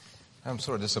I'm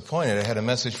sort of disappointed. I had a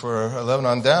message for 11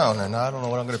 on down, and I don't know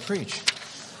what I'm going to preach.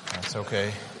 That's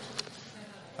okay.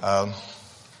 I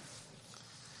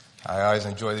always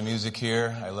enjoy the music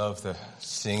here. I love the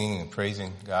singing and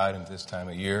praising God at this time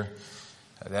of year.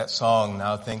 That song,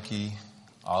 Now Think Ye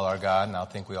All Are God, Now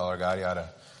Think We All Are God, you ought to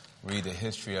read the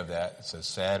history of that. It's a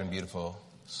sad and beautiful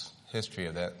history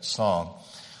of that song.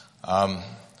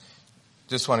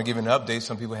 Just want to give an update.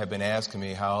 Some people have been asking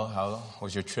me, how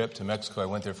was your trip to Mexico? I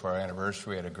went there for our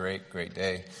anniversary. We had a great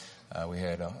day. We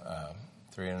had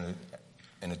 300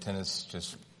 in attendance,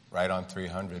 just right on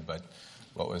 300. But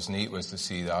what was neat was to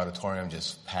see the auditorium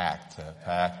just packed.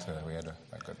 We had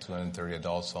like 230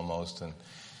 adults almost, and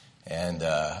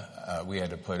we had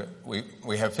to put we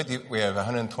have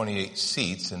 128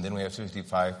 seats, and then we have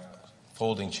 55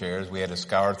 folding chairs. We had to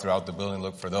scour throughout the building,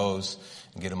 look for those,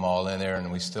 and get them all in there. And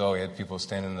we had people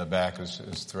standing in the back. It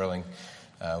was thrilling.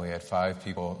 We had 5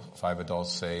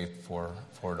 adults saved, four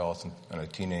adults and a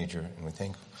teenager. And we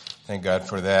thank God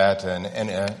for that. And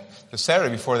the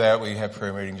Saturday before that, we had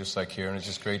prayer meeting just like here. And it's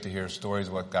just great to hear stories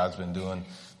of what God's been doing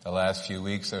the last few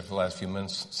weeks, or the last few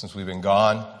months since we've been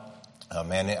gone.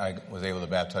 I was able to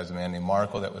baptize a man named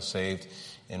Marco that was saved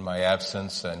in my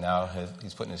absence. Now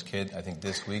he's putting his kid, I think,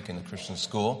 this week in the Christian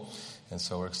school. And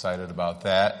so we're excited about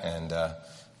that. And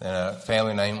then a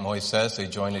family named Moises, they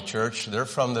joined the church. They're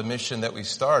from the mission that we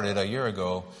started a year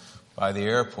ago by the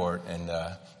airport. And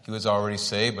he was already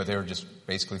saved, but they were just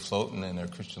basically floating in their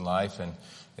Christian life. And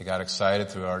they got excited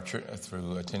through our church,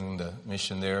 through attending the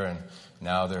mission there. And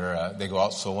now they go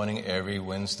out soul winning every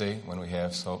Wednesday when we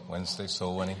have Wednesday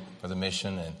soul winning for the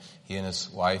mission. And he and his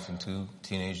wife and 2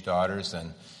 teenage daughters.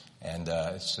 And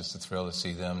it's just a thrill to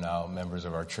see them now members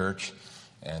of our church.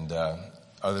 And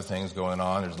other things going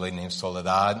on. There's a lady named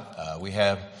Soledad. We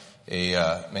have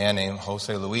a man named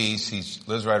Jose Luis. He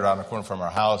lives right around the corner from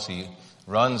our house. He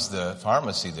runs the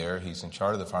pharmacy there. He's in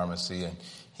charge of the pharmacy. And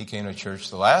he came to church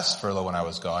the last furlough when I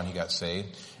was gone. He got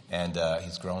saved. And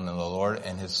he's grown in the Lord.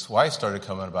 And his wife started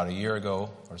coming about a year ago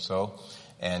or so.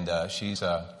 And she's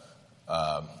a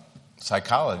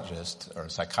psychologist or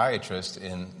psychiatrist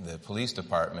in the police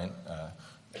department,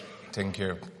 taking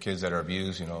care of kids that are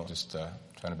abused, just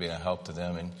trying to be a help to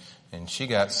them. And she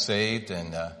got saved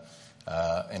in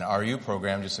an RU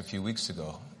program just a few weeks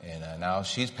ago. And now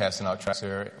she's passing out tracts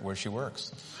there where she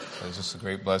works. So it's just a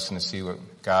great blessing to see what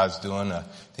God's doing.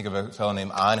 Think of a fellow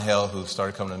named Angel who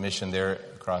started coming to mission there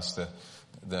across the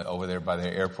over there by the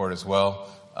airport as well.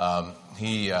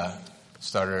 He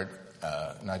started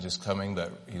not just coming,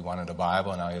 but he wanted a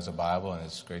Bible, and now he has a Bible, and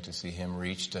it's great to see him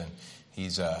reached. And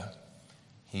he's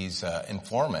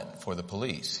informant for the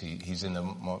police. He's in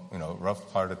the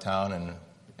rough part of town and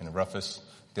in the roughest,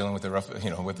 dealing with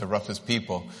the roughest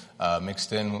people,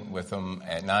 mixed in with them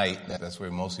at night. That's where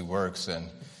he mostly works, and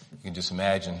you can just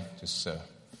imagine,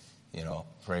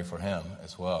 pray for him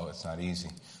as well. It's not easy,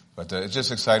 but it's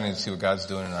just exciting to see what God's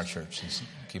doing in our church. And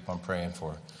keep on praying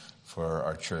for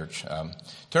our church.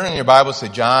 Turn in your Bibles to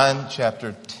John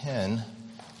chapter 10,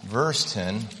 verse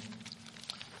 10.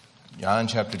 John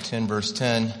chapter 10, verse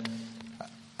 10.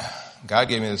 God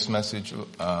gave me this message,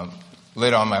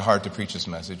 laid on my heart to preach this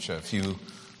message a few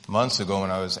months ago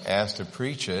when I was asked to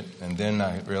preach it. And then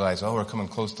I realized, we're coming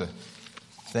close to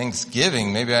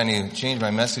Thanksgiving. Maybe I need to change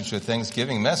my message to a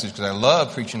Thanksgiving message, because I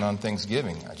love preaching on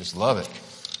Thanksgiving. I just love it.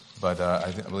 But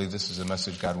I believe this is a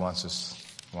message God wants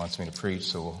me to preach,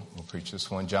 so we'll preach this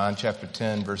one. John chapter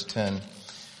 10, verse 10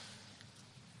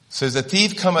 says, "The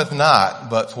thief cometh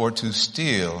not but for to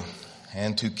steal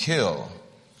and to kill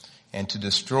and to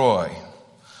destroy.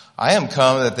 I am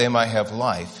come that they might have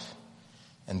life,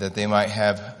 and that they might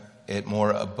have it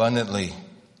more abundantly."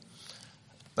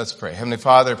 Let's pray. Heavenly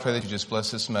Father, I pray that you just bless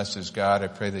this message, God. I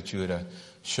pray that you would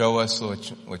show us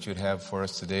what you'd have for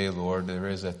us today, Lord. There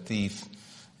is a thief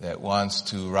that wants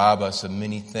to rob us of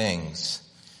many things.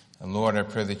 And Lord, I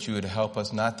pray that you would help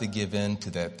us not to give in to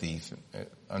that thief.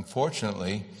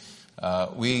 Unfortunately,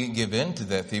 we give in to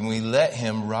that thief and we let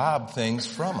him rob things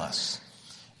from us.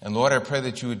 And Lord, I pray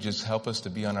that you would just help us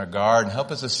to be on our guard and help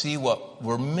us to see what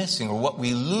we're missing or what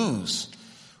we lose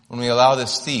when we allow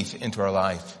this thief into our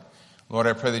life. Lord,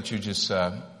 I pray that you just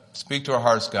speak to our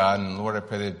hearts, God. And Lord, I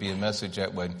pray that it be a message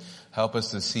that would help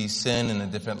us to see sin in a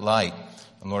different light.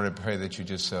 And Lord, I pray that you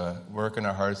just work in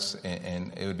our hearts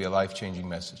and it would be a life-changing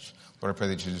message. Lord, I pray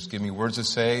that you just give me words to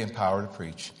say and power to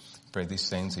preach. I pray these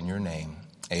things in your name.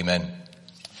 Amen.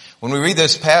 When we read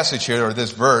this passage here, or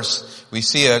this verse, we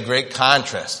see a great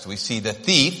contrast. We see the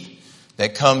thief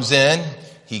that comes in,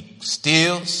 he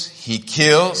steals, he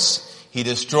kills, he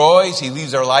destroys, he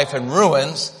leaves our life in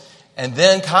ruins, And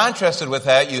then contrasted with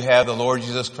that, you have the Lord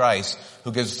Jesus Christ,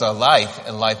 who gives us a life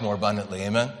and life more abundantly.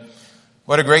 Amen?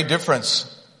 What a great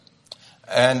difference.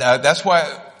 And that's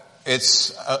why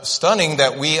it's stunning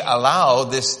that we allow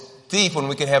this thief, when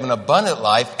we can have an abundant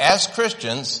life as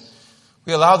Christians,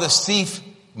 we allow this thief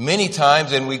many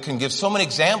times, and we can give so many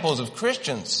examples of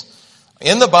Christians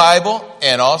in the Bible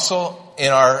and also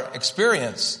in our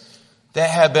experience that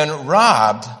have been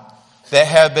robbed, that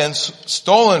have been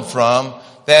stolen from,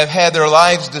 that have had their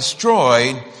lives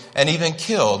destroyed and even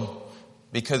killed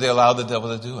because they allowed the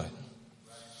devil to do it.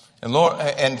 And Lord,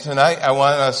 and tonight I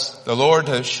want the Lord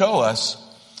to show us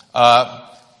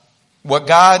what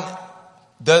God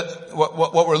does,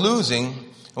 what we're losing,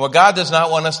 and what God does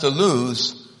not want us to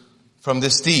lose from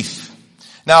this thief.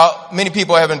 Now, many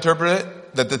people have interpreted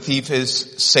that the thief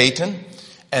is Satan,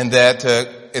 and that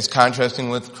it's contrasting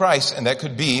with Christ, and that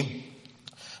could be.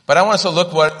 But I want us to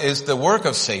look what is the work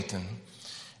of Satan.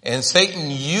 And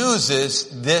Satan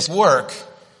uses this work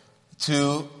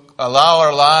to allow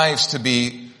our lives to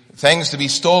be, things to be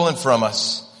stolen from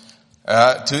us,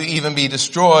 to even be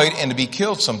destroyed and to be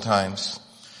killed sometimes.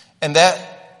 And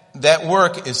that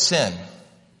work is sin.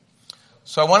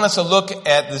 So I want us to look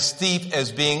at this thief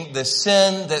as being the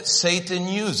sin that Satan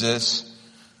uses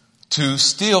to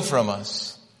steal from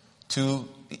us, to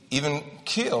even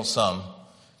kill some,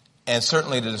 and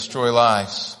certainly to destroy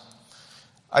lives.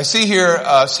 I see here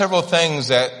several things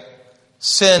that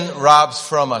sin robs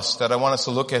from us that I want us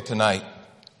to look at tonight.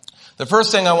 The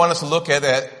first thing I want us to look at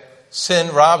that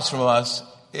sin robs from us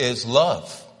is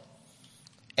love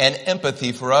and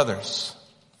empathy for others.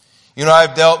 You know,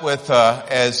 I've dealt with,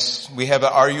 as we have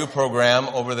an RU program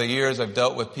over the years, I've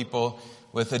dealt with people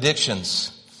with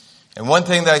addictions. And one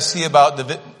thing that I see about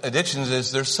the addictions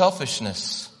is their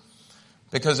selfishness,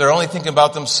 because they're only thinking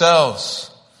about themselves.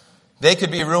 They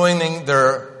could be ruining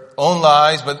their own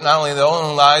lives, but not only their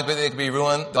own lives, but they could be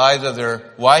ruining the lives of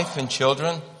their wife and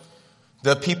children,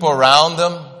 the people around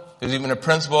them. There's even a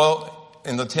principle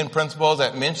in the 10 principles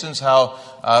that mentions how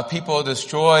people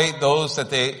destroy those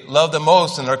that they love the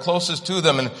most and are closest to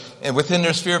them and within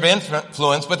their sphere of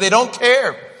influence, but they don't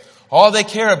care. All they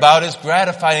care about is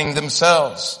gratifying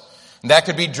themselves. And that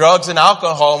could be drugs and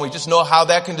alcohol, and we just know how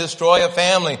that can destroy a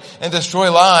family and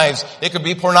destroy lives. It could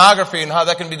be pornography and how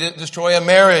that can destroy a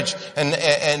marriage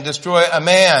and destroy a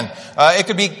man. It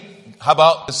could be, how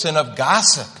about the sin of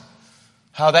gossip?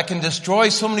 How that can destroy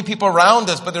so many people around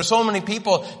us, but there's so many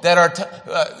people that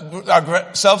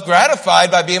are self-gratified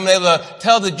by being able to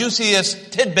tell the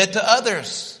juiciest tidbit to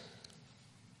others.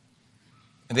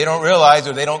 And they don't realize,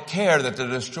 or they don't care, that they're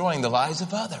destroying the lives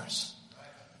of others.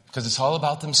 Because it's all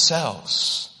about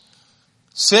themselves.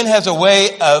 Sin has a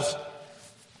way of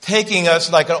taking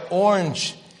us like an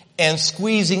orange and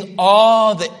squeezing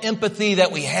all the empathy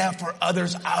that we have for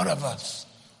others out of us,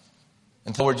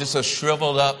 until we're just a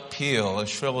shriveled up peel, a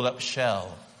shriveled up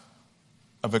shell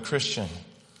of a Christian.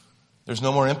 There's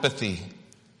no more empathy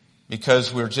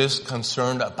because we're just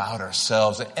concerned about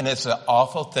ourselves. And it's an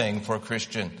awful thing for a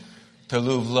Christian to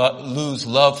lose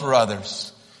love for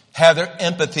others, have their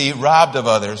empathy robbed of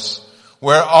others,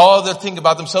 where all they're thinking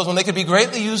about themselves when they could be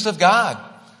greatly used of God,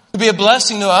 to be a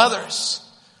blessing to others,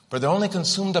 but they're only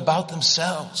consumed about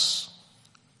themselves.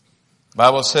 The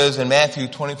Bible says in Matthew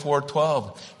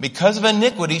 24:12, because of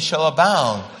iniquity shall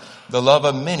abound, the love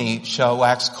of many shall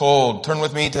wax cold. Turn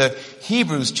with me to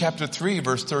Hebrews chapter 3,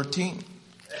 verse 13.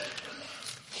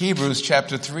 Hebrews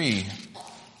chapter 3,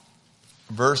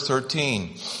 verse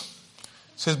 13.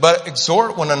 It says, but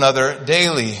exhort one another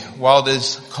daily while it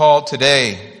is called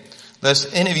today, lest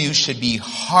any of you should be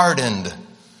hardened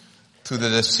through the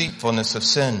deceitfulness of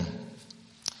sin.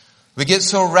 We get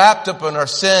so wrapped up in our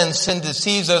sin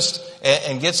deceives us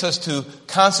and gets us to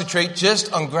concentrate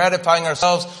just on gratifying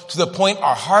ourselves to the point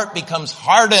our heart becomes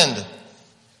hardened.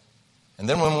 And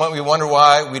then when we wonder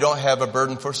why we don't have a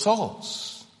burden for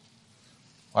souls,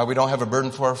 why we don't have a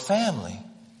burden for our family,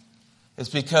 it's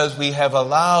because we have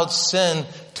allowed sin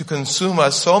to consume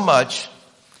us so much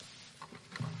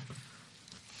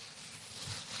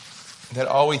that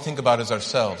all we think about is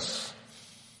ourselves.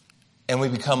 And we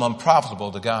become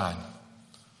unprofitable to God.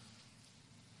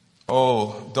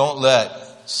 Oh, don't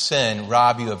let sin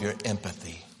rob you of your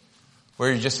empathy,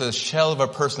 where you're just a shell of a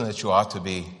person that you ought to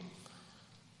be.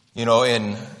 You know,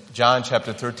 in John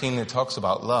chapter 13, it talks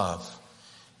about love.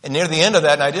 And near the end of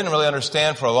that, and I didn't really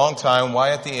understand for a long time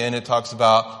why at the end it talks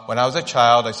about, when I was a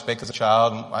child, I spake as a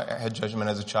child, and I had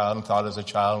judgment as a child, and thought as a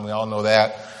child, and we all know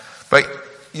that. But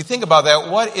you think about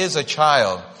that, what is a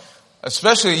child?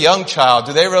 Especially a young child,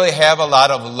 do they really have a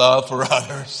lot of love for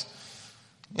others?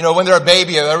 You know, when they're a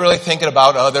baby, are they really thinking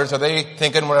about others? Are they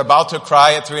thinking when they're about to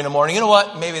cry at 3 a.m, you know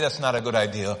what? Maybe that's not a good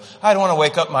idea. I don't want to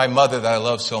wake up my mother that I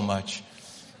love so much,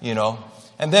 you know.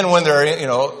 And then when they're,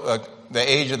 the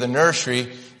age of the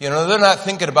nursery, they're not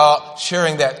thinking about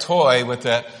sharing that toy with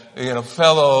that,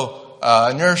 fellow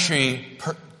nursery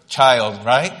child,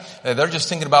 right? They're just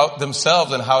thinking about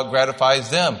themselves and how it gratifies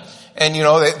them. And,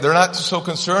 they're not so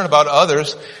concerned about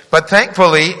others. But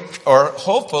thankfully, or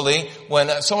hopefully,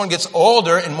 when someone gets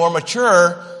older and more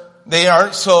mature, they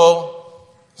aren't so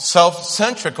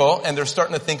self-centrical and they're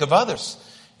starting to think of others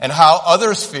and how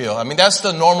others feel. I mean, that's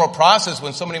the normal process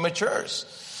when somebody matures.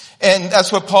 And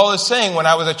that's what Paul is saying. When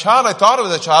I was a child, I thought I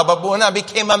was a child, but when I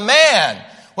became a man,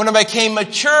 when I became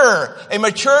mature, a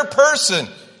mature person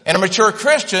and a mature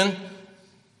Christian,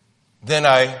 then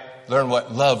I learned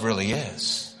what love really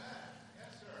is.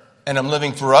 And I'm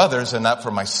living for others and not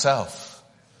for myself.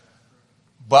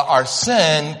 But our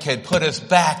sin can put us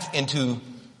back into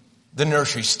the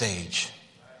nursery stage.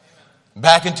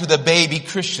 Back into the baby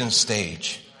Christian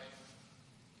stage.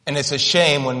 And it's a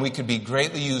shame when we could be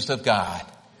greatly used of God.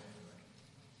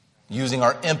 Using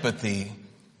our empathy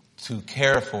to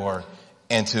care for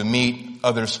and to meet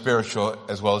other spiritual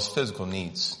as well as physical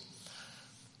needs.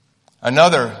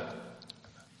 Another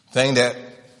thing that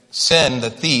sin, the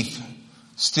thief,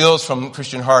 steals from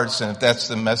Christian hearts, and if that's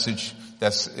the message,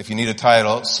 if you need a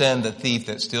title, Sin, the Thief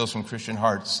That Steals from Christian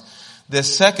Hearts. The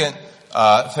second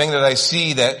thing that I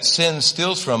see that sin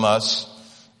steals from us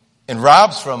and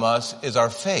robs from us is our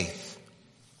faith,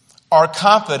 our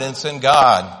confidence in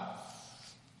God.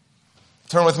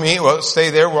 Turn with me, stay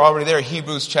there, we're already there,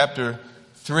 Hebrews chapter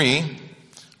 3,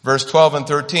 verse 12 and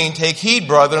 13. Take heed,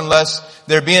 brethren, lest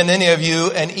there be in any of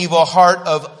you an evil heart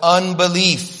of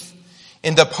unbelief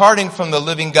in departing from the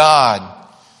living God.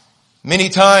 Many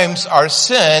times our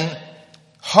sin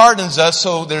hardens us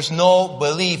so there's no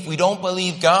belief. We don't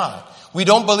believe God. We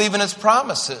don't believe in His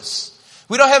promises.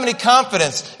 We don't have any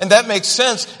confidence, and that makes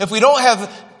sense. If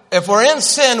we're in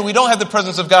sin, we don't have the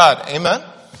presence of God. Amen?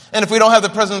 And if we don't have the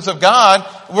presence of God,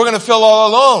 we're going to feel all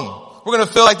alone. We're going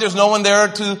to feel like there's no one there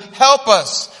to help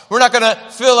us. We're not going to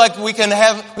feel like we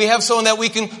have someone that we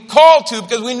can call to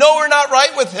because we know we're not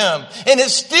right with Him. And it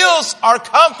steals our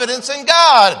confidence in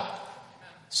God.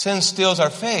 Sin steals our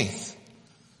faith.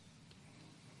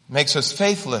 Makes us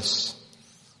faithless.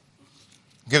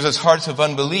 Gives us hearts of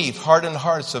unbelief, hardened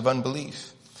hearts of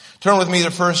unbelief. Turn with me to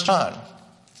 1 John.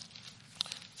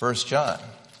 1 John.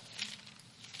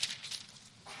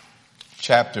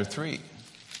 Chapter 3.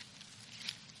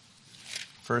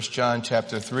 1 John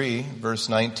chapter 3, verse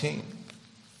 19.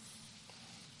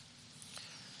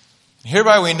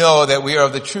 Hereby we know that we are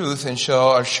of the truth and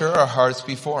shall assure our hearts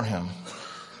before Him.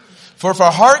 For if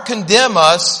our heart condemn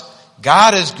us,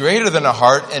 God is greater than our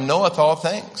heart and knoweth all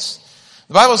things.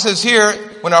 The Bible says here,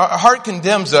 when our heart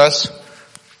condemns us,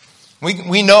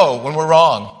 we know when we're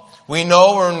wrong. We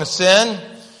know we're in the sin,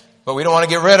 but we don't want to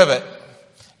get rid of it.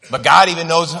 But God even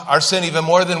knows our sin even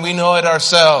more than we know it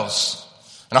ourselves.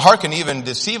 And our heart can even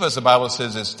deceive us. The Bible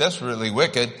says it's desperately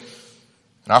wicked.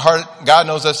 And our heart, God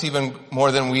knows us even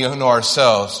more than we know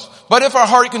ourselves. But if our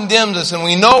heart condemns us and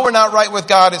we know we're not right with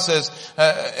God, it says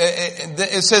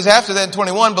after that in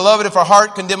 21, beloved, if our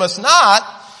heart condemn us not,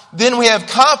 then we have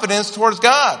confidence towards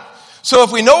God. So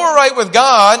if we know we're right with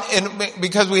God, and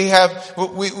because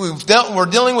we're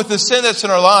dealing with the sin that's in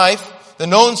our life, the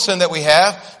known sin that we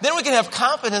have, then we can have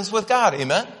confidence with God.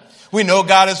 Amen. We know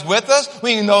God is with us.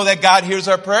 We know that God hears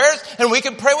our prayers, and we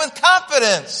can pray with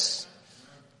confidence.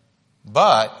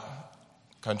 But,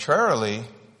 contrarily,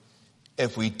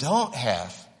 if we don't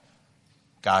have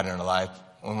God in our life,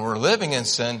 when we're living in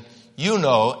sin, you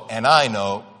know and I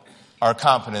know our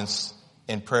confidence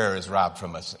in prayer is robbed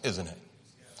from us, isn't it?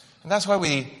 And that's why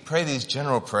we pray these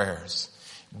general prayers.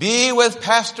 Be with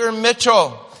Pastor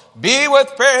Mitchell. Be with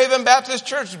Fairhaven Baptist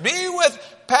Church. Be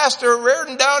with Pastor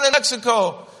Reardon down in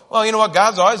Mexico. Well, you know what?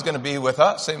 God's always going to be with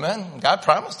us. Amen. God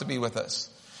promised to be with us.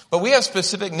 But we have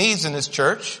specific needs in this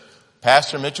church.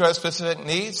 Pastor Mitchell has specific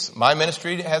needs. My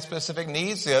ministry has specific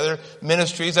needs. The other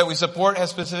ministries that we support have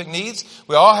specific needs.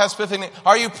 We all have specific needs.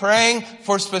 Are you praying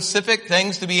for specific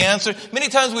things to be answered? Many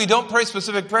times we don't pray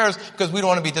specific prayers because we don't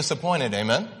want to be disappointed.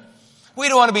 Amen. We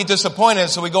don't want to be disappointed,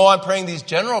 so we go on praying these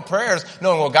general prayers,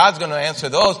 knowing, well, God's going to answer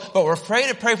those, but we're afraid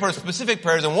to pray for specific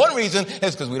prayers, and one reason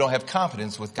is because we don't have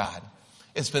confidence with God.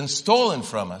 It's been stolen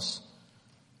from us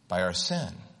by our sin.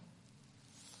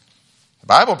 The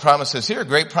Bible promises here,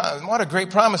 what a great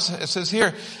promise. It says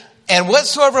here, And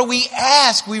whatsoever we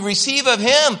ask, we receive of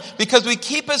him because we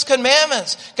keep his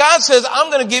commandments. God says, I'm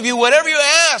going to give you whatever you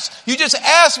ask. You just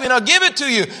ask me and I'll give it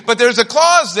to you. But there's a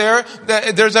clause there,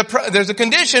 there's a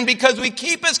condition, because we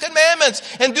keep his commandments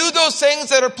and do those things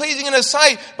that are pleasing in his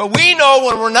sight. But we know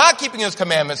when we're not keeping his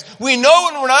commandments. We know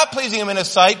when we're not pleasing him in his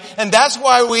sight. And that's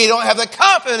why we don't have the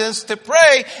confidence to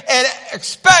pray and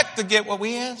expect to get what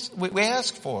we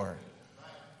ask for.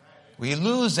 We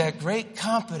lose that great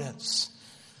confidence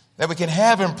that we can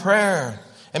have in prayer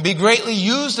and be greatly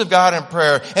used of God in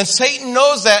prayer. And Satan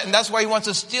knows that, and that's why he wants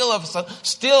to steal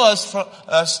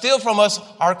from us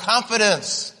our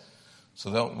confidence, so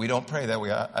that we don't pray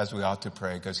as we ought to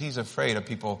pray, because he's afraid of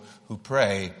people who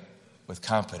pray with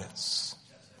confidence.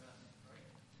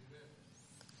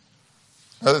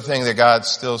 Another thing that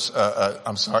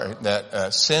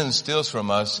sin steals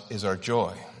from us is our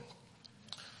joy.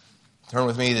 Turn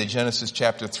with me to Genesis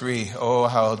chapter 3. Oh,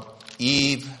 how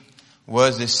Eve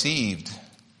was deceived.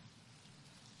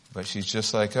 But she's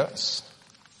just like us.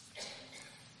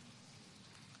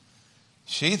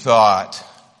 She thought,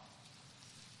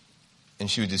 and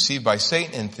she was deceived by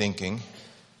Satan in thinking,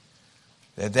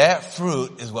 that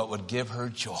fruit is what would give her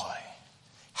joy,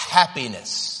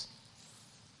 happiness.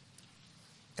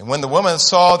 And when the woman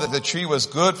saw that the tree was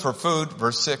good for food,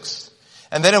 verse 6,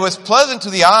 and then it was pleasant to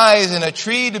the eyes and a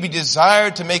tree to be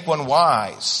desired to make one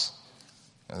wise.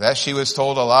 That she was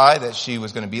told a lie, that she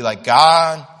was going to be like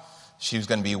God. She was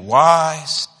going to be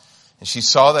wise. And she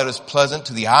saw that it was pleasant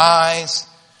to the eyes.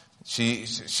 She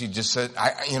just said,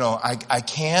 I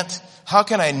can't. How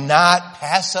can I not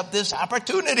pass up this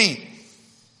opportunity?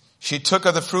 She took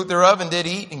of the fruit thereof and did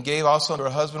eat, and gave also to her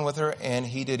husband with her, and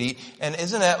he did eat. And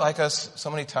isn't that like us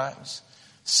so many times?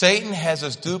 Satan has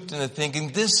us duped into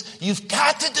thinking, you've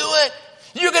got to do it.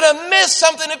 You're going to miss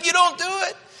something if you don't do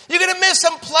it. You're going to miss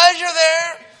some pleasure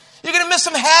there. You're going to miss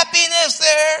some happiness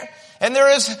there. And there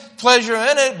is pleasure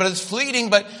in it, but it's fleeting.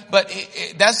 But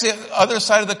that's the other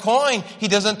side of the coin he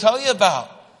doesn't tell you about.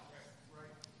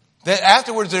 That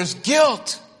afterwards there's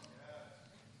guilt.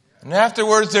 And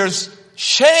afterwards there's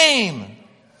shame.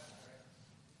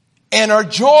 And our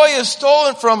joy is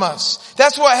stolen from us.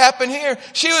 That's what happened here.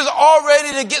 She was all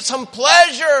ready to get some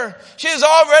pleasure. She was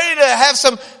all ready to have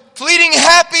some fleeting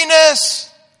happiness.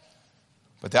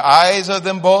 But the eyes of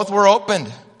them both were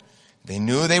opened. They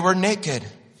knew they were naked.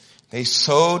 They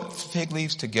sewed fig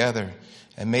leaves together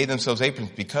and made themselves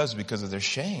aprons because of their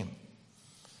shame.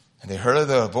 And they heard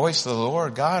the voice of the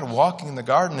Lord God walking in the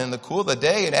garden in the cool of the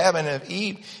day, and Adam and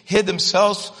Eve hid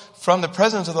themselves from the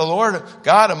presence of the Lord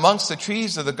God amongst the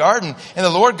trees of the garden. And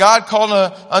the Lord God called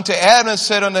unto Adam and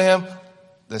said unto him,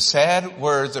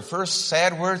 the first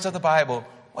sad words of the Bible,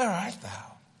 where art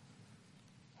thou?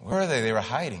 Where are they? They were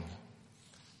hiding.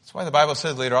 That's why the Bible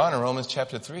says later on in Romans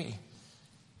chapter 3,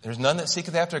 there's none that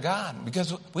seeketh after God,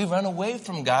 because we run away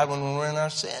from God when we're in our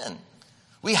sin.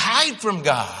 We hide from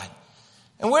God.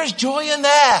 And where's joy in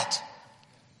that?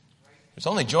 There's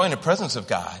only joy in the presence of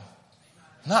God,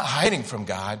 not hiding from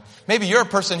God. Maybe you're a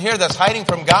person here that's hiding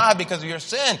from God because of your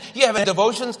sin. You haven't had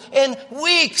devotions in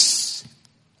weeks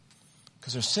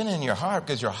because there's sin in your heart,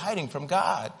 because you're hiding from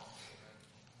God.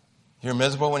 You're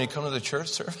miserable when you come to the church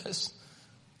service.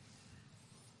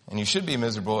 And you should be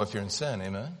miserable if you're in sin.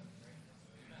 Amen?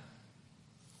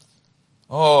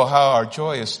 Oh, how our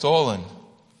joy is stolen.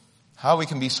 How we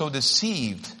can be so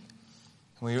deceived.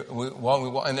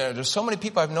 And there's so many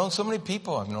people. I've known so many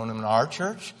people. I've known them in our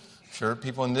church. I'm sure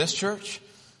people in this church.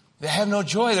 They have no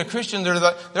joy. They're Christians.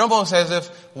 They're almost as if,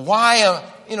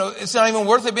 it's not even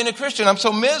worth it being a Christian. I'm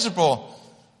so miserable.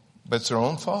 But it's their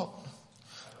own fault.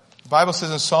 The Bible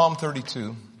says in Psalm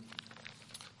 32.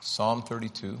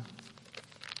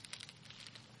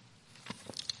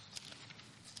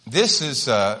 This is,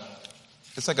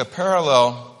 it's like a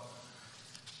parallel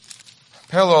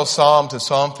psalm to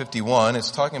Psalm 51.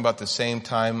 It's talking about the same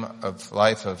time of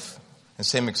life the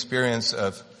same experience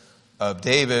of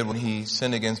David when he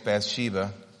sinned against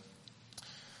Bathsheba.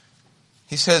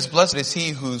 He says, blessed is he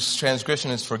whose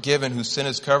transgression is forgiven, whose sin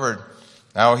is covered.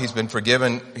 Now he's been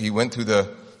forgiven. He went through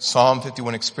the Psalm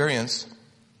 51 experience.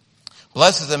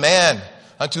 Blessed is the man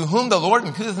unto whom the Lord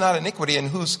imputeth not iniquity, in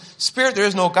whose spirit there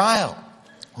is no guile.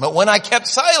 But when I kept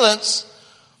silence,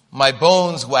 my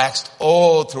bones waxed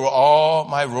old through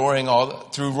my roaring all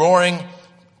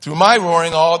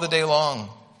the day long.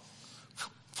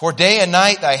 For day and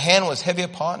night thy hand was heavy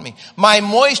upon me. My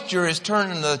moisture is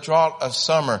turned into the drought of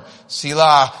summer.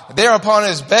 Selah. There upon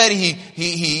his bed,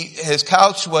 his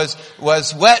couch was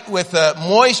wet with the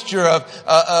moisture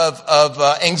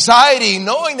of anxiety,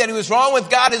 knowing that he was wrong with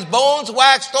God. His bones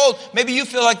waxed old. Maybe you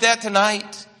feel like that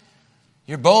tonight.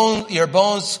 Your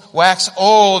bones wax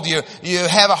old. You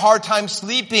have a hard time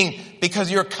sleeping because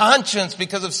of your conscience,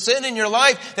 because of sin in your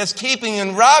life that's keeping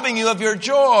and robbing you of your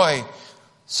joy.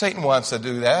 Satan wants to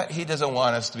do that. He doesn't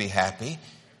want us to be happy.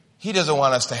 He doesn't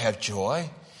want us to have joy.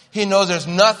 He knows there's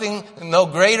no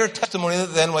greater testimony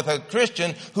than with a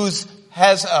Christian who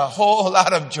has a whole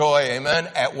lot of joy, amen,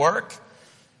 at work.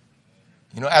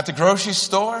 At the grocery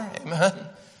store, amen.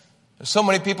 There's so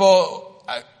many people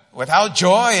without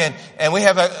joy, and we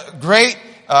have a great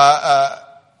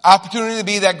opportunity to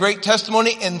be that great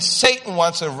testimony, and Satan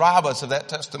wants to rob us of that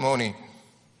testimony.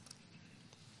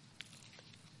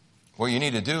 What you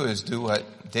need to do is do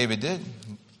what David did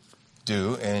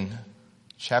do in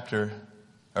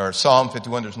Psalm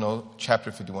 51. There's no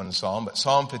chapter 51 in Psalm, but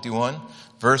Psalm 51,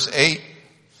 verse 8.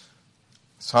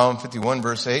 Psalm 51,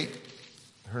 verse 8.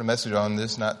 I heard a message on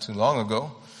this not too long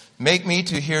ago. Make me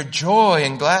to hear joy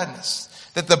and gladness,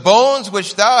 that the bones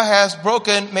which thou hast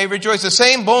broken may rejoice. The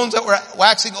same bones that were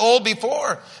waxing old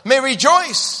before may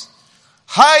rejoice.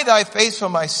 Hide thy face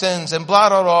from my sins and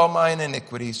blot out all mine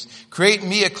iniquities. Create in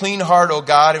me a clean heart, O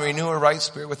God, and renew a right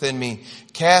spirit within me.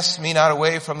 Cast me not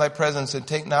away from thy presence, and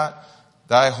take not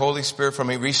thy Holy Spirit from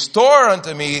me. Restore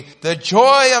unto me the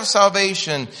joy of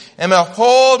salvation, and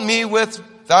uphold me with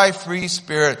thy free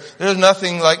spirit. There's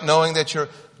nothing like knowing that you're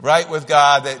right with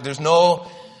God, that there's no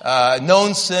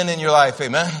known sin in your life.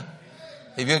 Amen.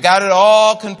 If you got it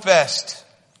all confessed,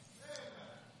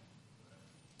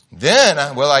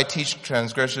 then will I teach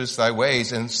transgressors thy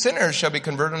ways, and sinners shall be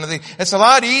converted unto thee. It's a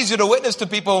lot easier to witness to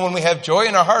people when we have joy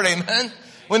in our heart. Amen.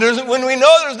 When we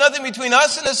know there's nothing between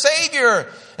us and the Savior.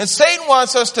 And Satan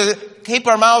wants us to keep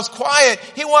our mouths quiet.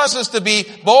 He wants us to be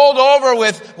bowled over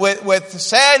with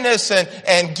sadness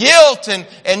and guilt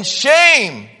and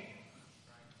shame.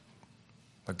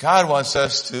 But God wants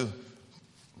us to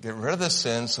get rid of the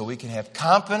sin so we can have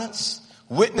confidence,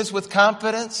 witness with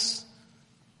confidence,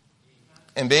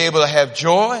 and be able to have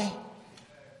joy,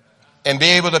 and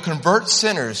be able to convert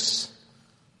sinners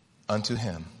unto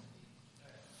Him.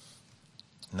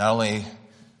 Not only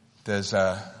does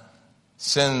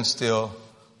sin steal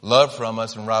love from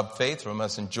us and rob faith from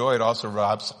us and joy, it also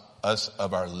robs us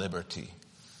of our liberty.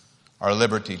 Our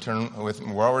liberty.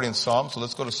 We're already in Psalm, so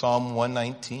let's go to Psalm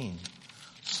 119.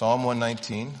 Psalm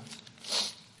 119.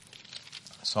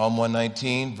 Psalm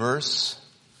 119, verse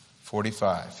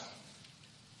 45.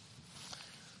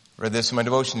 Read this in my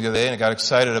devotion the other day and I got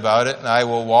excited about it. And I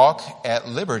will walk at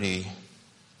liberty,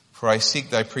 for I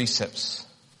seek thy precepts.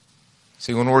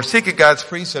 See, when we're seeking God's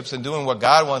precepts and doing what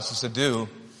God wants us to do,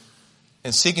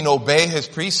 and seeking to obey His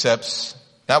precepts,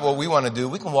 not what we want to do,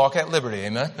 we can walk at liberty.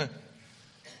 Amen.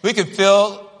 We can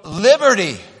feel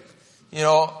liberty.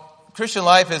 Christian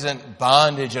life isn't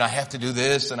bondage and I have to do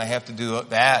this and I have to do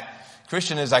that.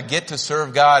 Christian is I get to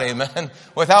serve God, amen,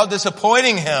 without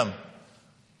disappointing Him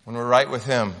when we're right with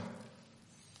Him.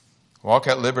 Walk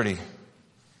at liberty.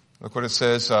 Look what it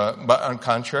says, but on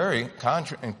contrarily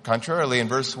in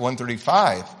verse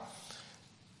 135,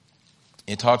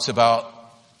 it talks about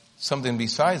something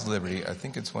besides liberty. I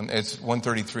think it's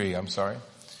 133, I'm sorry.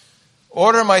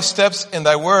 Order my steps in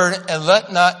thy word, and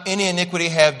let not any iniquity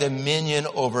have dominion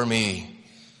over me.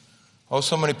 Oh,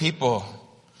 so many people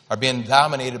are being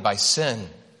dominated by sin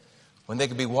when they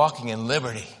could be walking in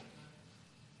liberty.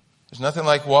 There's nothing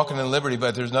like walking in liberty,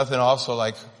 but there's nothing also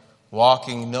like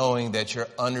walking knowing that you're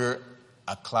under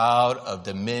a cloud of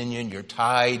dominion. You're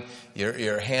tied.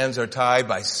 Your hands are tied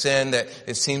by sin that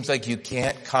it seems like you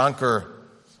can't conquer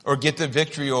or get the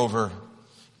victory over.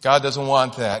 God doesn't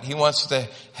want that. He wants to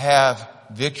have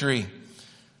victory.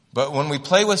 But when we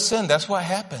play with sin, that's what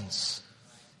happens.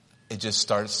 It just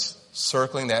starts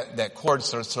circling, that cord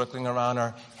starts circling around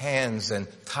our hands and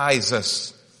ties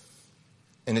us.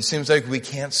 And it seems like we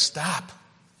can't stop.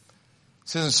 It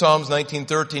says in Psalms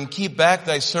 19:13, keep back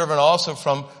thy servant also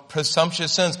from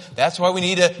presumptuous sins. That's why we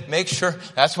need to make sure,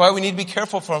 that's why we need to be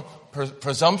careful from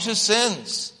presumptuous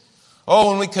sins.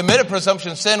 Oh, when we commit a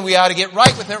presumptuous sin, we ought to get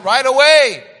right with it right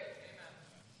away.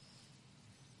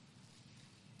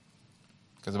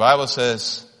 Because the Bible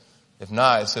says, if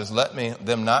not, it says, let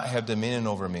them not have dominion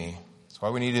over me. That's why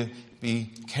we need to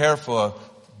be careful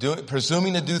of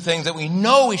presuming to do things that we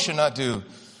know we should not do.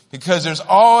 Because there's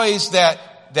always that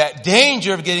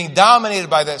danger of getting dominated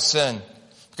by that sin.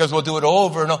 Because we'll do it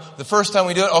over and over. The first time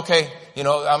we do it, okay,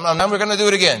 I'm never going to do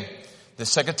it again. The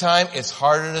second time, it's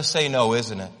harder to say no,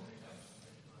 isn't it?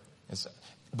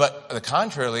 But the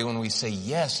contrary, when we say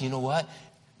yes, you know what?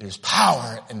 There's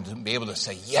power in to be able to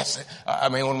say yes.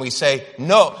 When we say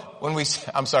no, when we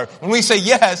say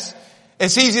yes,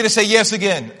 it's easy to say yes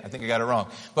again. I think I got it wrong.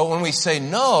 But when we say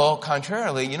no,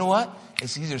 contrarily, you know what?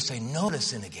 it's easier to say no to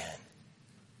sin again.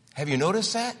 Have you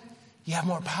noticed that? You have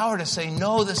more power to say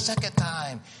no the second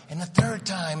time, and the third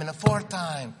time, and the fourth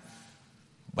time.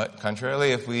 But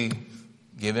contrarily, if we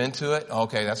give into it,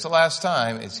 okay, that's the last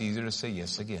time, it's easier to say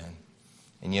yes again.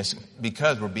 And yes,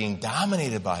 because we're being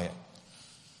dominated by it.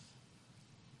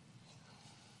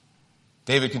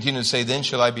 David continued to say, then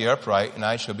shall I be upright, and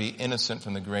I shall be innocent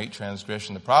from the great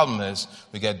transgression. The problem is,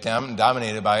 we get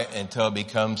dominated by it until it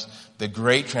becomes the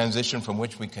great transition from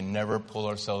which we can never pull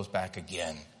ourselves back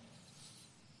again.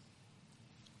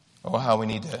 Oh, how we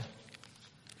need to,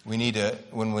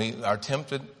 when we are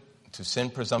tempted to sin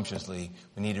presumptuously,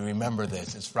 we need to remember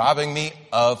this. It's robbing me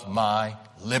of my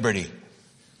liberty.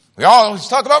 We always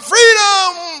talk about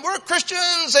freedom. We're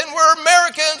Christians and we're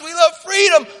Americans. We love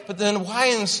freedom. But then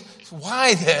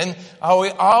why then are we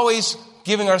always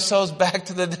giving ourselves back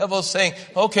to the devil saying,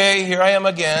 okay, here I am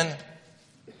again?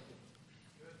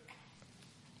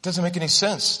 Doesn't make any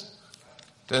sense.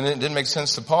 It didn't make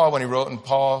sense to Paul when he wrote in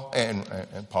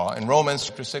Romans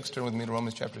chapter 6. Turn with me to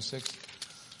Romans chapter 6.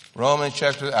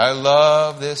 I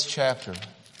love this chapter.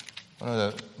 One of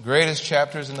the greatest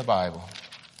chapters in the Bible.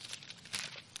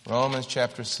 Romans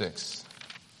chapter 6.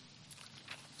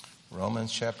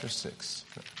 Romans chapter 6.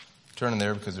 Turn in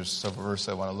there because there's several verses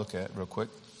I want to look at real quick.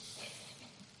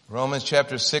 Romans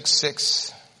chapter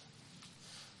 6.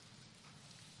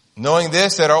 Knowing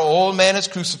this, that our old man is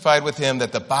crucified with him,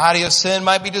 that the body of sin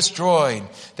might be destroyed,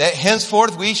 that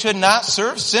henceforth we should not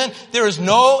serve sin. There is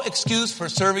no excuse for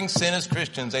serving sin as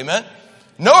Christians. Amen?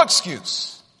 No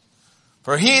excuse.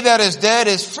 For he that is dead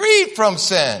is freed from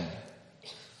sin.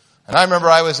 And I remember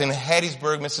I was in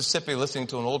Hattiesburg, Mississippi, listening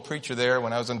to an old preacher there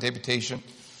when I was on deputation.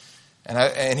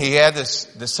 And he had the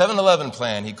 7-Eleven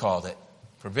plan, he called it,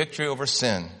 for victory over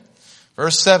sin.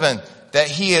 Verse 7, that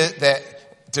he is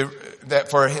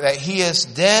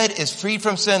dead, is freed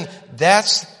from sin.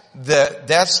 That's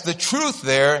the truth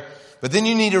there. But then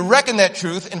you need to reckon that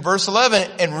truth in verse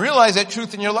 11 and realize that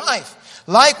truth in your life.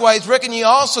 Likewise, reckon ye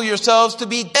also yourselves to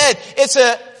be dead. It's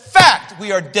a fact.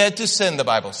 We are dead to sin, the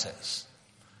Bible says.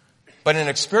 But in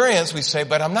experience, we say,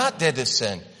 but I'm not dead to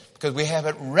sin, because we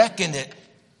haven't reckoned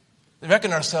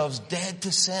ourselves dead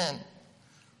to sin.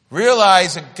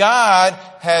 Realize that God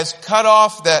has cut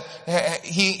off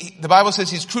the Bible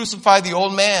says he's crucified the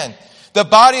old man. The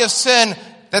body of sin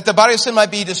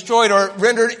might be destroyed or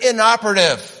rendered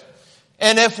inoperative.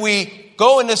 And if we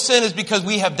go into sin, it's because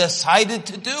we have decided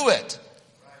to do it.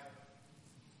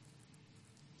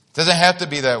 Doesn't have to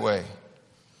be that way.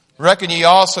 Reckon ye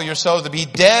also yourselves to be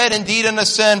dead indeed unto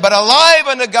sin, but alive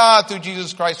unto God through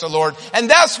Jesus Christ our Lord. And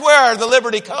that's where the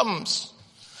liberty comes.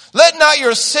 Let not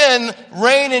your sin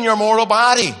reign in your mortal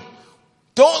body.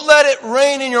 Don't let it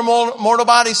reign in your mortal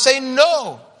body. Say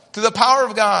no to the power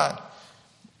of God,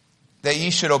 that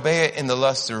ye should obey it in the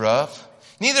lust thereof.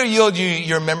 Neither yield you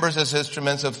your members as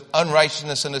instruments of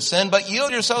unrighteousness unto sin, but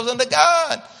yield yourselves unto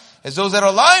God, as those that are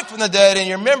alive from the dead, and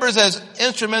your members as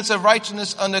instruments of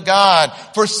righteousness unto God.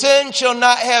 For sin shall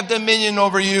not have dominion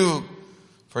over you,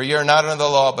 for ye are not under the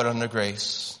law, but under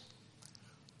grace.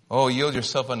 Oh, yield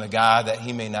yourself unto God, that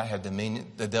he may not have dominion,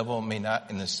 the devil may not,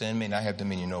 and the sin may not have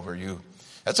dominion over you.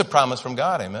 That's a promise from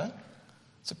God, amen?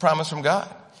 It's a promise from God.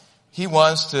 He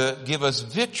wants to give us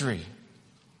victory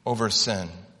over sin.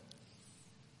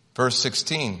 Verse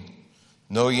 16.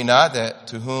 Know ye not that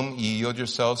to whom ye yield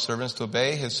yourselves servants to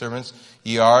obey, his servants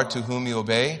ye are to whom ye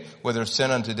obey, whether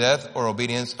sin unto death or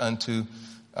obedience unto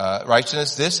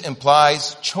righteousness? This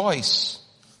implies choice.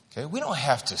 Okay, we don't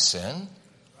have to sin.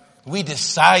 We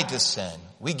decide to sin.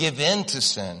 We give in to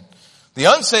sin. The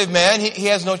unsaved man, he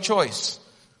has no choice,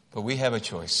 but we have a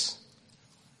choice.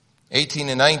 18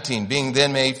 and 19, being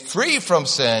then made free from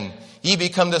sin, ye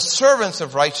become the servants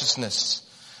of righteousness.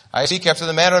 I seek after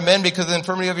the manner of men because of the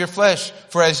infirmity of your flesh.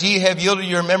 For as ye have yielded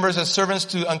your members as servants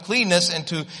to uncleanness and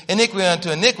to iniquity unto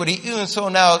iniquity, even so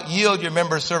now yield your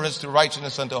members servants to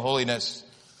righteousness unto holiness.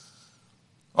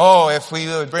 Oh, if we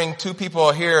would bring two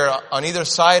people here on either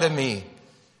side of me,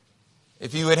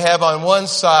 if you would have on one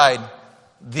side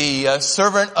the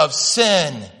servant of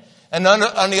sin, and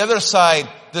on the other side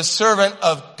the servant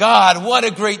of God, what a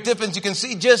great difference you can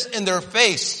see just in their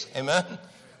face. Amen.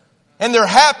 And their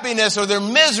happiness or their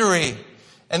misery.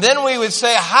 And then we would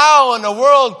say, how in the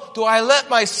world do I let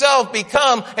myself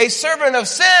become a servant of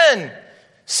sin?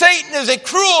 Satan is a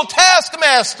cruel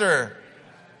taskmaster,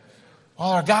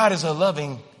 while our God is a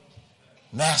loving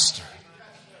master.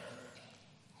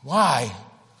 Why?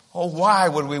 Oh, why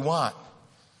would we want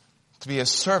to be a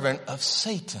servant of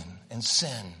Satan and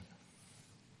sin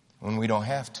when we don't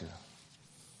have to?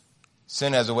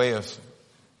 Sin has a way of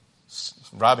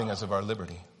robbing us of our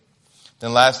liberty.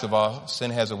 Then last of all,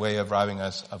 sin has a way of robbing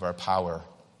us of our power.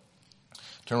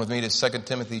 Turn with me to 2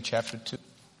 Timothy chapter 2.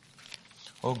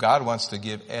 Oh, God wants to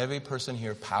give every person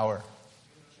here power.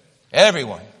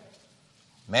 Everyone.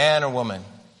 Man or woman.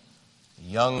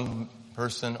 Young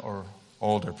person or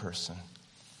older person.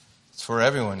 It's for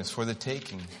everyone. It's for the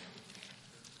taking.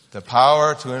 The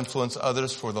power to influence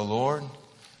others for the Lord.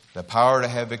 The power to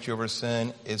have victory over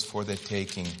sin is for the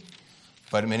taking.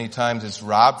 But many times it's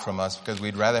robbed from us because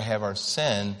we'd rather have our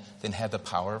sin than have the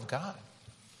power of God.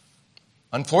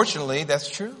 Unfortunately, that's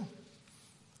true.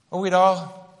 Or we'd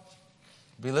all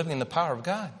be living in the power of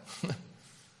God.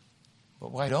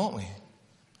 But why don't we?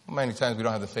 Well, many times we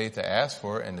don't have the faith to ask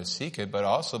for it and to seek it, but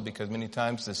also because many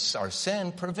times our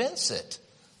sin prevents it.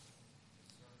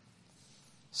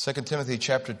 2 Timothy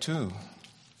chapter 2,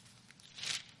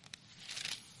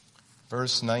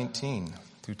 verse 19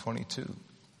 through 22.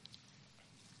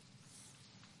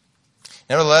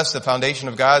 Nevertheless, the foundation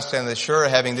of God standeth sure,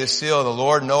 having this seal, the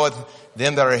Lord knoweth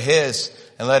them that are his.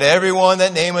 And let everyone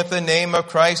that nameth the name of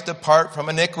Christ depart from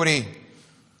iniquity.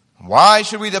 Why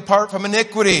should we depart from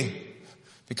iniquity?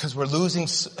 Because we're losing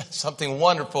something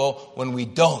wonderful when we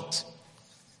don't.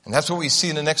 And that's what we see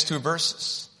in the next two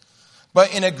verses.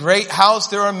 But in a great house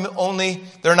there are not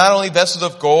only vessels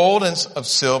of gold and of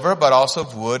silver, but also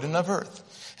of wood and of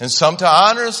earth. And some to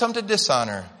honor and some to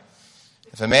dishonor.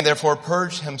 If a man therefore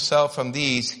purge himself from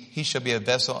these, he shall be a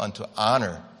vessel unto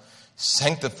honor,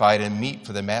 sanctified and meet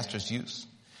for the master's use,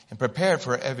 and prepared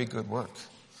for every good work.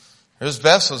 There's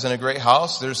vessels in a great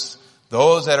house. There's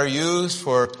those that are used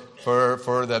for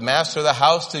the master of the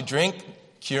house to drink,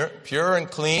 pure and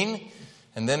clean.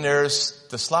 And then there's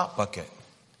the slop bucket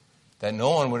that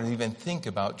no one would even think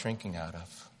about drinking out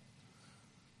of.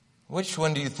 Which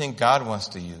one do you think God wants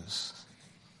to use?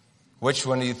 Which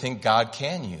one do you think God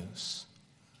can use?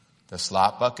 The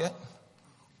slop bucket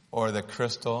or the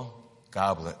crystal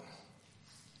goblet?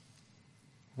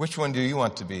 Which one do you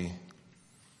want to be?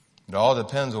 It all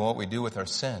depends on what we do with our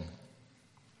sin.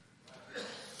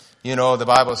 You know, the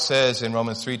Bible says in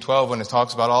Romans 3:12, when it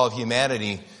talks about all of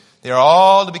humanity, they are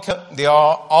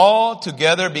all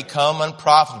together become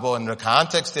unprofitable. And the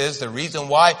context is the reason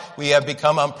why we have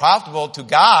become unprofitable to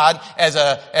God as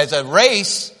a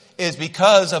race is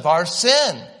because of our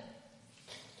sin.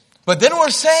 But then we're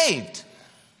saved.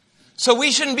 So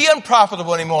we shouldn't be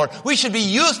unprofitable anymore. We should be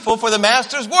useful for the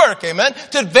master's work, amen,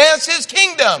 to advance his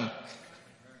kingdom.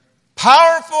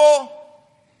 Powerful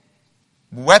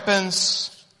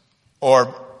weapons,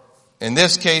 or in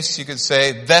this case you could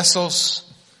say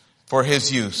vessels for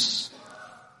his use.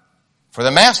 For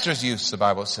the master's use, the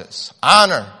Bible says.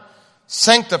 Honor,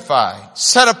 sanctify,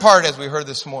 set apart, as we heard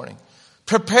this morning.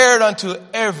 Prepared unto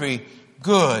every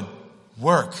good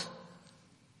work.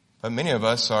 But many of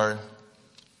us are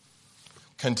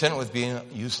content with being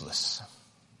useless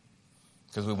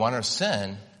because we want our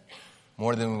sin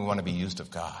more than we want to be used of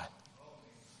God.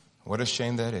 What a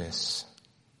shame that is.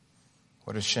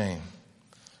 What a shame.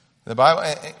 The Bible,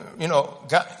 you know,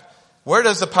 God, where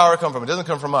does the power come from? It doesn't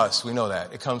come from us. We know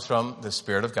that. It comes from the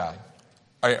Spirit of God.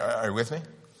 Are you with me?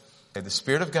 Okay, the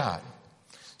Spirit of God.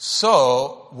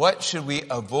 So, what should we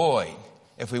avoid?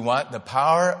 If we want the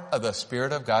power of the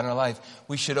Spirit of God in our life,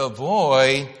 we should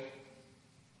avoid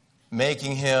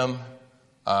making him,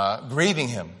 grieving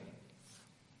him.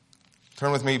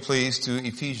 Turn with me, please, to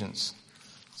Ephesians.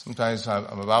 Sometimes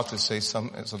I'm about to say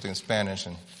something in Spanish,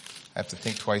 and I have to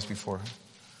think twice before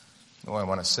I know what I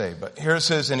want to say. But here it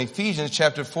says in Ephesians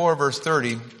chapter 4, verse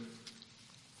 30,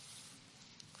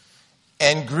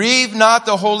 and grieve not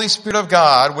the Holy Spirit of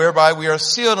God, whereby we are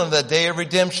sealed unto the day of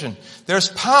redemption. There's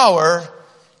power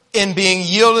in being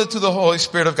yielded to the Holy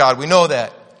Spirit of God. We know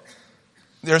that.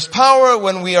 There's power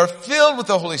when we are filled with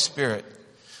the Holy Spirit.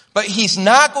 But he's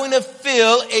not going to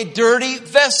fill a dirty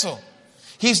vessel.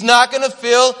 He's not going to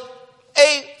fill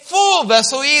a full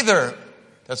vessel either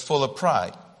that's full of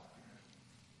pride.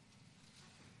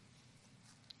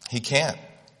 He can't.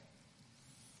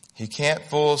 He can't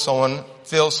fill someone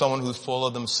who's full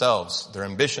of themselves, their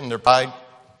ambition, their pride,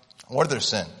 or their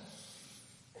sin.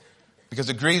 Because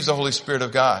it grieves the Holy Spirit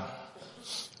of God.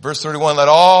 Verse 31, let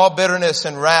all bitterness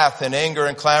and wrath and anger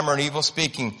and clamor and evil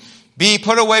speaking be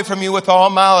put away from you with all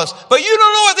malice. But you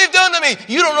don't know what they've done to me.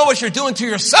 You don't know what you're doing to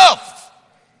yourself.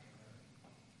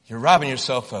 You're robbing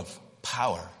yourself of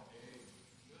power.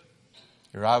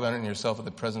 You're robbing yourself of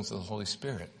the presence of the Holy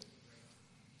Spirit.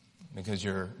 Because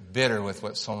you're bitter with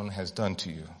what someone has done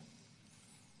to you.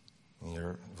 And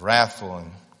you're wrathful,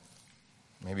 and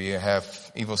maybe you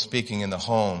have evil speaking in the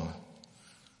home.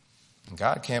 And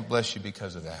God can't bless you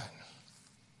because of that.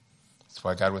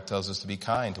 That's why God tells us to be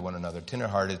kind to one another,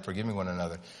 tenderhearted, forgiving one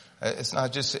another. It's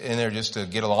not just in there just to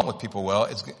get along with people well.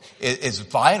 It's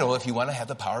vital if you want to have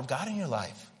the power of God in your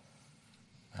life.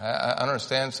 I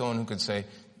understand someone who could say,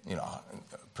 you know,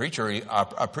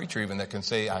 a preacher even that can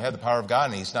say, I have the power of God,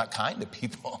 and he's not kind to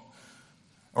people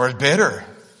or is bitter.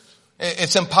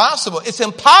 It's impossible. It's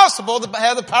impossible to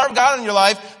have the power of God in your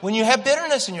life when you have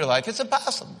bitterness in your life. It's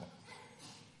impossible.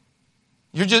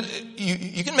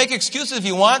 You can make excuses if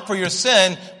you want for your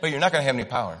sin, but you're not going to have any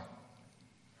power.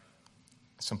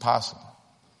 It's impossible.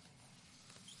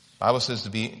 The Bible says to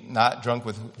be not drunk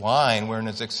with wine wherein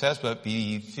is excess, but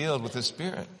be filled with the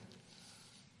Spirit.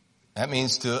 That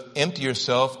means to empty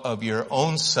yourself of your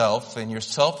own self and your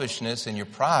selfishness and your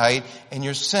pride and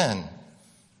your sin.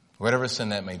 Whatever sin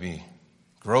that may be.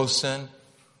 Gross sin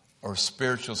or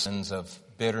spiritual sins of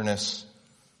bitterness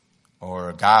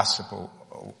or gossip or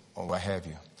what have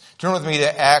you. Turn with me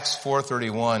to Acts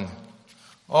 4:31.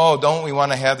 Oh, don't we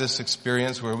want to have this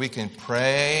experience where we can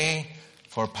pray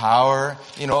for power?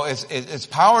 You know, it's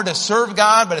power to serve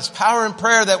God, but it's power in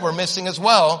prayer that we're missing as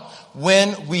well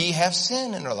when we have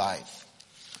sin in our life.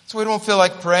 So we don't feel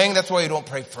like praying. That's why we don't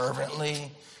pray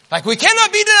fervently. Like we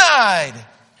cannot be denied.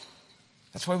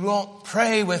 That's why we won't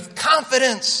pray with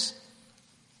confidence.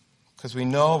 Because we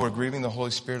know we're grieving the Holy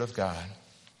Spirit of God.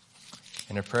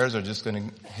 And our prayers are just going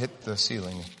to hit the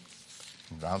ceiling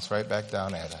and bounce right back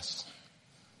down at us.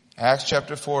 Acts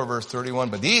chapter 4, verse 31.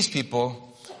 But these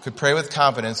people could pray with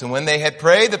confidence. And when they had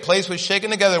prayed, the place was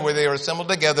shaken together where they were assembled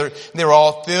together. And they were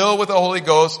all filled with the Holy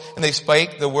Ghost. And they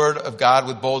spake the word of God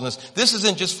with boldness. This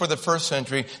isn't just for the first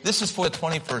century. This is for the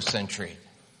 21st century.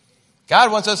 God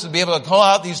wants us to be able to go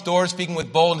out these doors speaking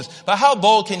with boldness. But how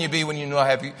bold can you be when you know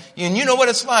you know what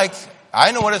it's like?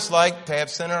 I know what it's like to have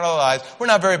sin in our lives. We're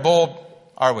not very bold,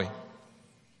 are we?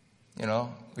 You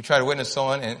know, we try to witness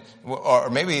someone, or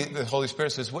maybe the Holy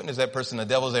Spirit says, witness that person. The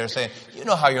devil's there saying, you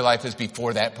know how your life is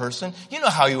before that person. You know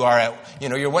how you are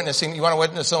you're witnessing, you want to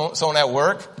witness someone at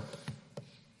work,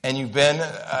 and you've been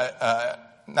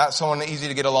not someone easy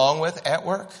to get along with at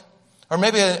work. Or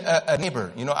maybe a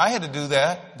neighbor. You know, I had to do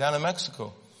that down in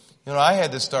Mexico. You know, I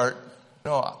had to start,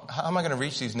 how am I going to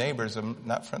reach these neighbors? I'm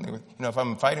not friendly with, if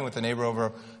I'm fighting with a neighbor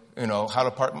over, how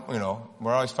to park,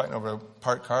 we're always fighting over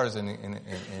parked cars and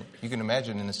you can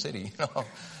imagine in the city,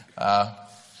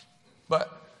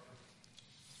 but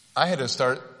I had to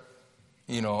start,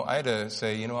 I had to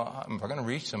say, if I'm going to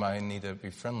reach them, I need to be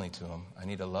friendly to them. I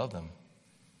need to love them.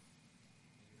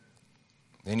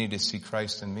 They need to see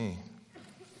Christ in me.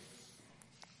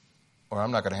 Or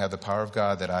I'm not going to have the power of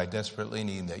God that I desperately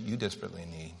need, that you desperately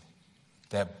need.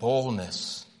 That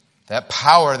boldness, that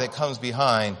power that comes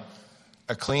behind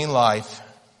a clean life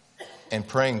and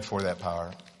praying for that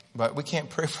power. But we can't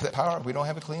pray for that power if we don't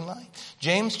have a clean life.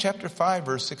 James chapter 5,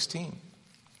 verse 16.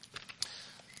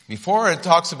 Before it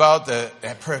talks about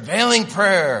that prevailing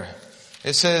prayer,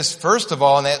 it says, first of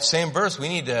all, in that same verse, we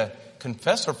need to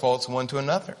confess our faults one to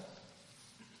another.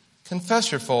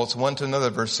 Confess your faults one to another,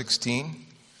 verse 16.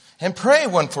 And pray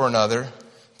one for another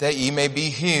that ye may be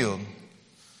healed.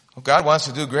 Well, God wants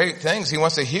to do great things. He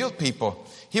wants to heal people.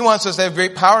 He wants us to have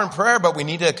great power in prayer, but we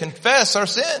need to confess our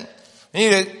sin. We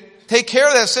need to take care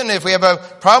of that sin. If we have a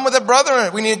problem with a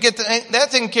brother, we need to get that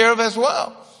taken care of as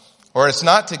well. Or it's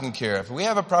not taken care of. If we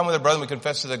have a problem with a brother, we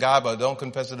confess it to God, but don't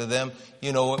confess it to them.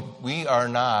 We are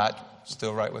not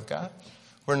still right with God.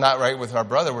 We're not right with our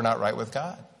brother. We're not right with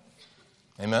God.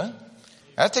 Amen?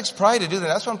 That takes pride to do that.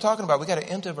 That's what I'm talking about. We got to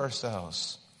empty of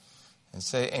ourselves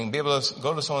and be able to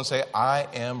go to someone and say, I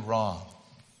am wrong.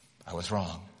 I was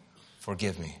wrong.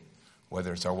 Forgive me.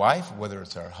 Whether it's our wife, whether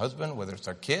it's our husband, whether it's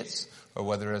our kids, or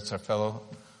whether it's our fellow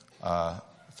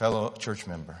church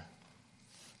member.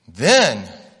 Then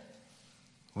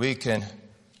we can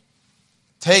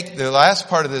take the last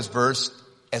part of this verse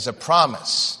as a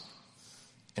promise.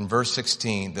 In verse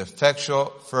 16, the effectual,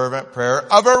 fervent prayer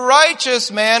of a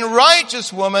righteous man,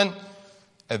 righteous woman,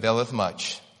 availeth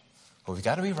much. But we've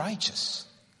got to be righteous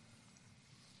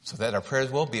so that our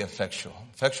prayers will be effectual.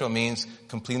 Effectual means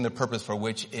completing the purpose for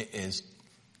which it is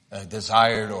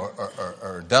desired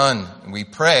or done. And we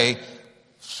pray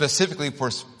specifically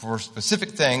for specific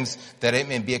things that it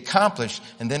may be accomplished.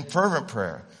 And then fervent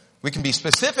prayer. We can be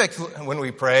specific when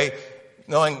we pray,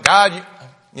 knowing God,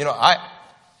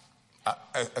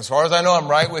 as far as I know, I'm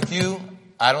right with you.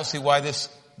 I don't see why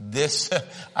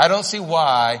I don't see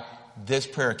why this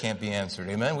prayer can't be answered.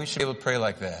 Amen? We should be able to pray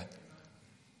like that.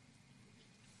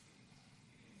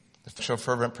 The show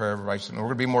fervent prayer of righteousness. We're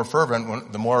going to be more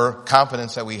fervent the more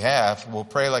confidence that we have. We'll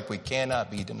pray like we cannot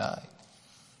be denied.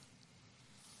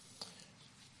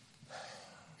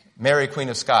 Mary, Queen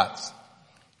of Scots,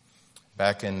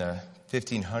 back in the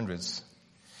 1500s.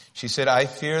 She said, I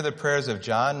fear the prayers of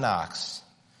John Knox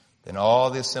than all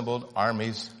the assembled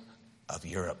armies of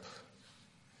Europe.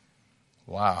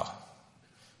 Wow.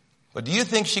 But do you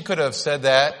think she could have said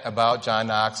that about John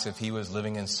Knox if he was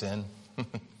living in sin?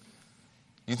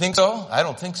 You think so? I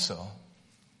don't think so.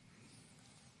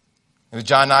 It was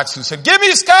John Knox who said, give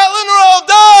me Scotland or I'll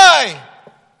die!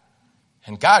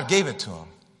 And God gave it to him.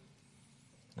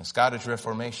 The Scottish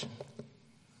Reformation.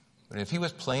 But if he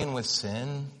was playing with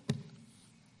sin,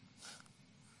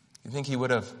 you think he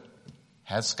would have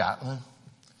had Scotland?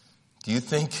 Do you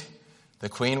think the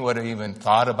Queen would have even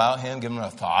thought about him, given him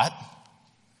a thought?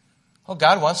 Oh,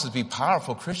 God wants us to be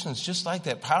powerful Christians just like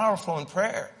that, powerful in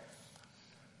prayer.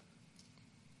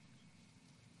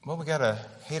 Well, we got to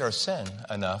hate our sin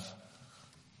enough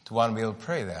to want to be able to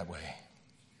pray that way.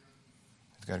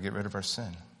 We've got to get rid of our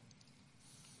sin.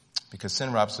 Because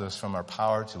sin robs us from our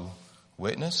power to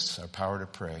witness, our power to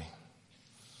pray.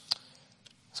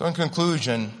 So in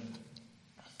conclusion,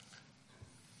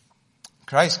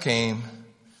 Christ came.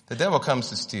 The devil comes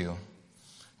to steal.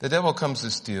 The devil comes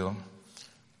to steal.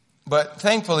 But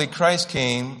thankfully, Christ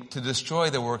came to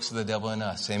destroy the works of the devil in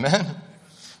us. Amen?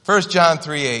 1 John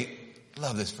 3:8.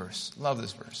 Love this verse. Love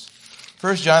this verse.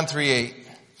 1 John 3:8.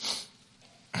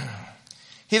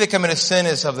 He that committeth sin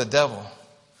is of the devil.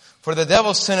 For the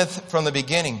devil sinneth from the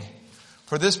beginning.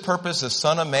 For this purpose the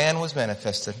Son of Man was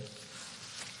manifested,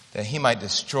 that he might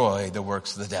destroy the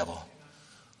works of the devil.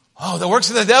 Oh, the works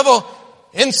of the devil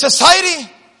in society,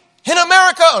 in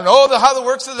America. Oh, how the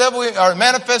works of the devil are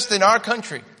manifested in our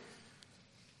country.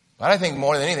 But I think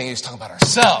more than anything, he's talking about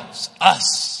ourselves,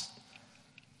 us.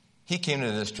 He came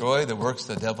to destroy the works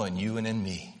of the devil in you and in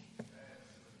me.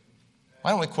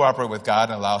 Why don't we cooperate with God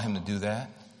and allow him to do that?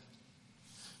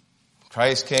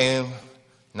 Christ came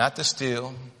not to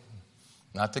steal,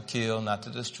 not to kill, not to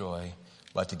destroy,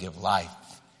 but to give life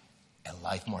and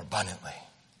life more abundantly.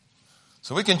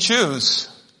 So we can choose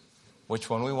which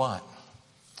one we want.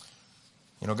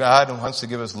 You know, God wants to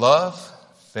give us love,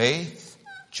 faith,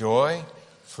 joy,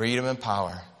 freedom, and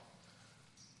power.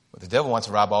 But the devil wants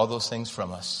to rob all those things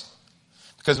from us.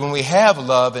 Because when we have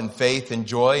love and faith and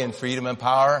joy and freedom and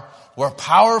power, we're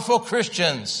powerful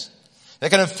Christians that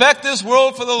can affect this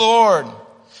world for the Lord.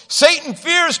 Satan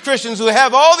fears Christians who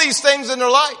have all these things in their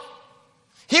life.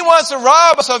 He wants to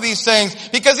rob us of these things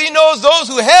because he knows those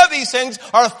who have these things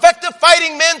are effective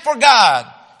fighting men for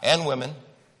God and women.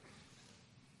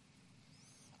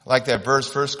 Like that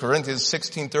verse, 1 Corinthians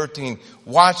 16:13.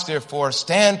 Watch therefore,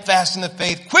 stand fast in the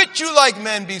faith, quit you like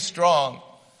men, be strong.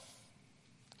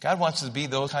 God wants us to be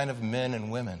those kind of men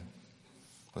and women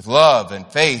with love and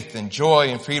faith and joy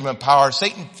and freedom and power.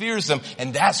 Satan fears them,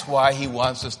 and that's why he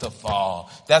wants us to fall.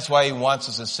 That's why he wants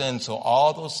us to sin. So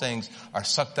all those things are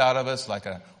sucked out of us like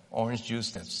an orange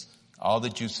juice. That's all the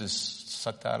juice is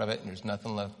sucked out of it, and there's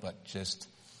nothing left but just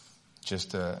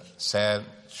a sad,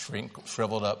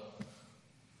 shriveled up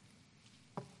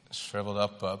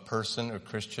person or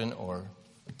Christian or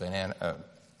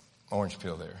orange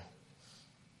peel there.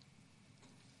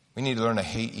 We need to learn to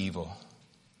hate evil.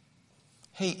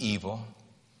 Hate evil.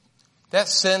 That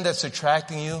sin that's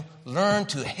attracting you, learn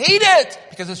to hate it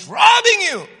because it's robbing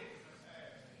you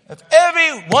of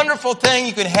every wonderful thing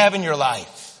you can have in your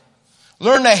life.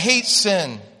 Learn to hate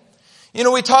sin. You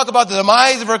know, we talk about the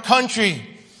demise of our country,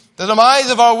 the demise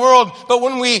of our world, but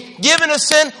when we give in a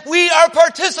sin, we are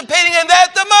participating in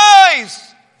that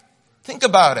demise. Think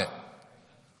about it.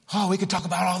 Oh, we could talk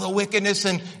about all the wickedness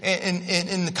in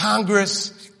the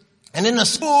Congress and in the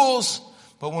schools,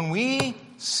 but when we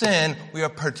sin, we are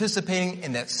participating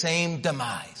in that same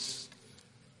demise.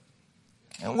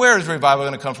 And where is revival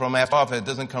going to come from after all if it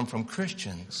doesn't come from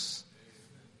Christians?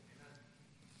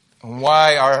 And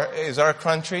why is our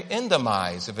country in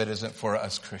demise if it isn't for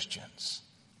us Christians?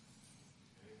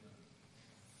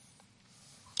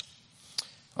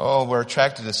 Oh, we're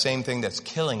attracted to the same thing that's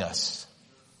killing us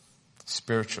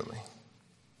spiritually.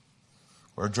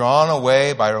 We're drawn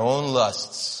away by our own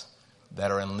lusts that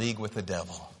are in league with the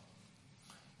devil.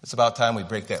 It's about time we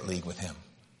break that league with him.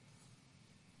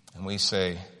 And we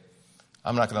say,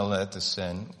 I'm not going to let this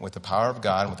sin, with the power of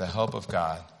God and with the help of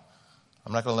God,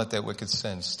 I'm not going to let that wicked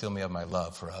sin steal me of my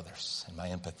love for others and my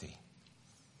empathy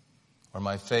or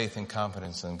my faith and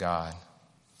confidence in God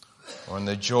or in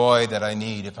the joy that I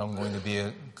need if I'm going to be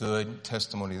a good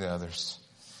testimony to others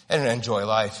and enjoy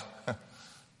life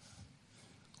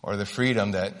or the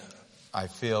freedom that I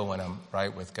feel when I'm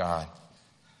right with God,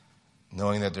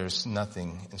 knowing that there's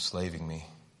nothing enslaving me,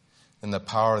 and the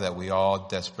power that we all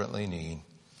desperately need.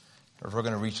 Or if we're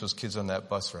going to reach those kids on that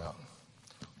bus route,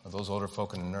 or those older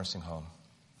folk in the nursing home,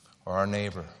 or our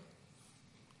neighbor,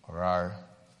 or our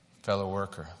fellow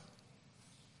worker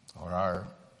or our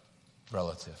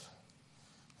relative.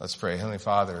 Let's pray. Heavenly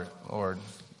Father, Lord,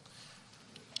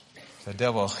 the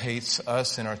devil hates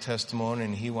us and our testimony,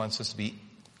 and he wants us to be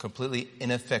completely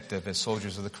ineffective as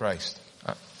soldiers of the Christ,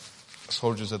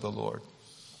 soldiers of the Lord.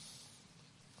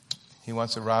 He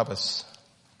wants to rob us.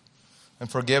 And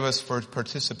forgive us for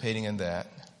participating in that.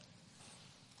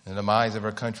 In the minds of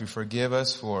our country, forgive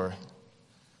us for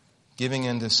giving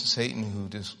in to Satan, who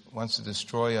wants to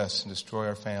destroy us and destroy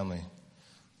our family.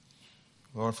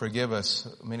 Lord, forgive us.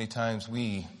 Many times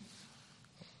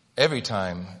every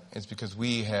time, it's because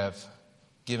we have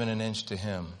given an inch to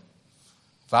him.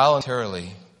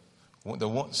 Voluntarily,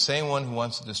 the same one who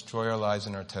wants to destroy our lives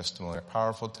and our testimony, a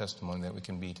powerful testimony that we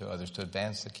can be to others to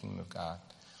advance the kingdom of God.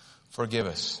 Forgive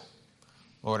us.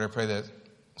 Lord, I pray that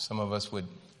some of us would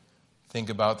think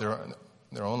about their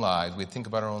own lives. We'd think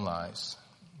about our own lives.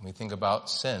 We think about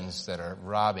sins that are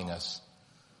robbing us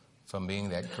from being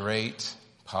that great,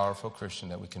 powerful Christian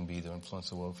that we can be to influence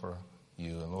the world for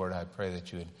you. And Lord, I pray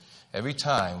that you would, every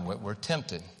time we're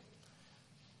tempted,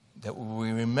 that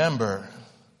we remember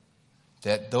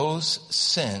that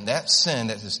that sin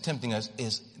that is tempting us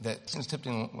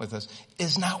tempting with us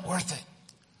is not worth it.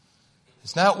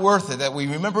 It's not worth it. That we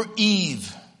remember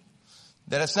Eve,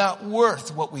 that it's not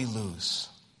worth what we lose.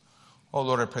 Oh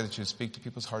Lord, I pray that you would speak to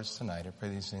people's hearts tonight. I pray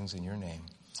these things in your name.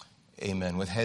 Amen. With heads